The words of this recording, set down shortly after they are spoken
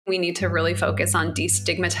We need to really focus on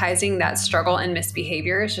destigmatizing that struggle and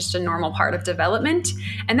misbehavior. It's just a normal part of development.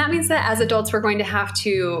 And that means that as adults, we're going to have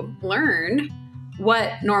to learn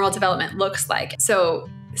what normal development looks like. So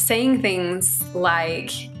saying things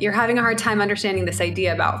like, you're having a hard time understanding this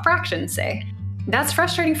idea about fractions, say, that's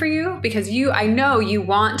frustrating for you because I know you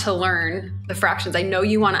want to learn the fractions. I know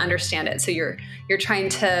you want to understand it. So you're trying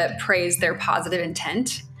to praise their positive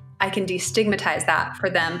intent. I can destigmatize that for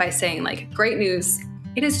them by saying, like, great news.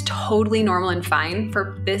 It is totally normal and fine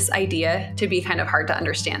for this idea to be kind of hard to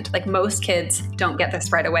understand. Like, most kids don't get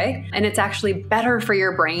this right away. And it's actually better for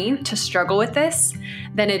your brain to struggle with this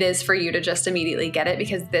than it is for you to just immediately get it,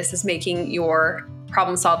 because this is making your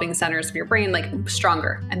problem-solving centers of your brain like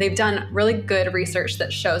stronger. And they've done really good research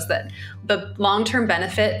that shows that the long-term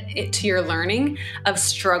benefit to your learning of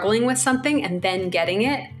struggling with something and then getting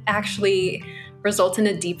it actually results in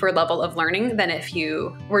a deeper level of learning than if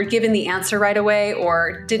you were given the answer right away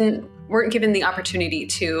or weren't given the opportunity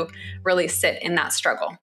to really sit in that struggle.